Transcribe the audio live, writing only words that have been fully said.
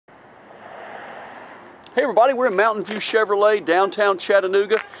Hey everybody, we're in Mountain View Chevrolet, downtown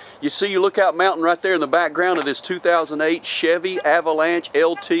Chattanooga. You see Lookout Mountain right there in the background of this 2008 Chevy Avalanche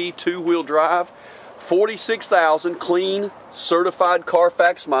LT two-wheel drive. 46,000 clean, certified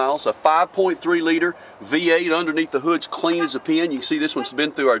Carfax miles, a 5.3 liter V8 underneath the hood's clean as a pin. You can see this one's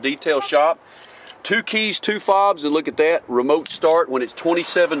been through our detail shop. 2 keys, 2 fobs, and look at that, remote start when it's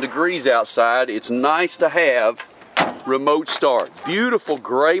 27 degrees outside. It's nice to have remote start. Beautiful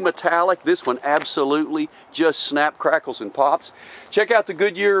gray metallic. This one absolutely just snap, crackles, and pops. Check out the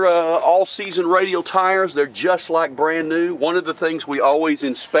Goodyear all-season radial tires. They're just like brand new. One of the things we always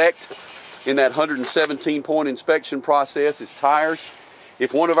inspect in that 117-point inspection process is tires.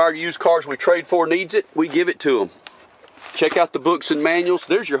 If one of our used cars we trade for needs it, we give it to them. Check out the books and manuals.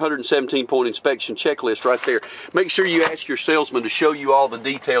 There's your 117-point inspection checklist right there. Make sure you ask your salesman to show you all the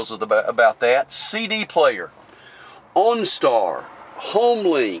details about that. CD player, OnStar,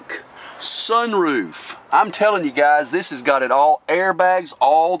 HomeLink, sunroof. I'm telling you guys, this has got it all. Airbags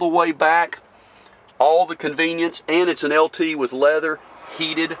all the way back, all the convenience, and it's an LT with leather,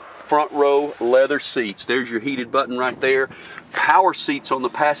 heated front row leather seats. There's your heated button right there. Power seats on the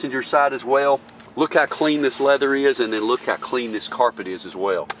passenger side as well. Look how clean this leather is, and then look how clean this carpet is as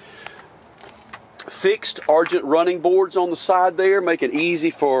well. Fixed Argent running boards on the side there, make it easy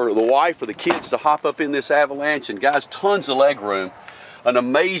for the wife or the kids to hop up in this Avalanche. And guys, tons of leg room, an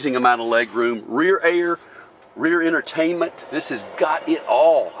amazing amount of leg room. Rear air, rear entertainment. This has got it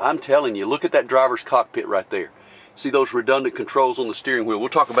all. I'm telling you, look at that driver's cockpit right there. See those redundant controls on the steering wheel. We'll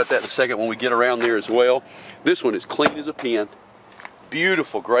talk about that in a second when we get around there as well. This one is clean as a pin.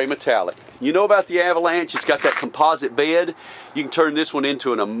 Beautiful gray metallic. You know about the Avalanche, it's got that composite bed. You can turn this one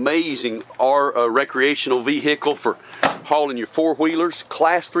into an amazing recreational vehicle for hauling your four-wheelers.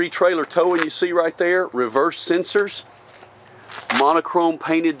 Class 3 trailer towing you see right there. Reverse sensors. Monochrome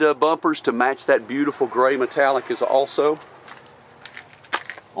painted bumpers to match that beautiful gray metallic is also.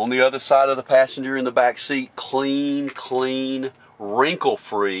 On the other side of the passenger in the back seat, clean, clean,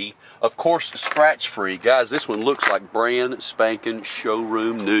 wrinkle-free, of course scratch-free. Guys, this one looks like brand spanking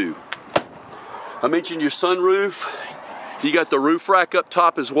showroom new. I mentioned your sunroof. You got the roof rack up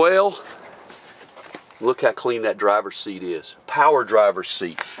top as well. Look how clean that driver's seat is. Power driver's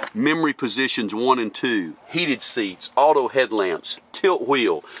seat, memory positions 1 and 2, heated seats, auto headlamps, tilt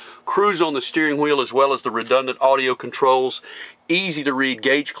wheel, cruise on the steering wheel as well as the redundant audio controls, easy to read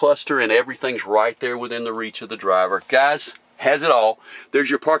gauge cluster, and everything's right there within the reach of the driver. Guys, has it all.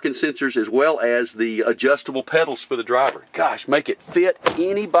 There's your parking sensors as well as the adjustable pedals for the driver. Gosh, make it fit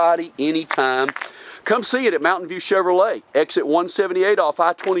anybody, anytime. Come see it at Mountain View Chevrolet, exit 178 off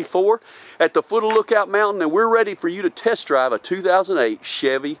I-24 at the foot of Lookout Mountain, and we're ready for you to test drive a 2008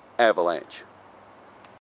 Chevy Avalanche.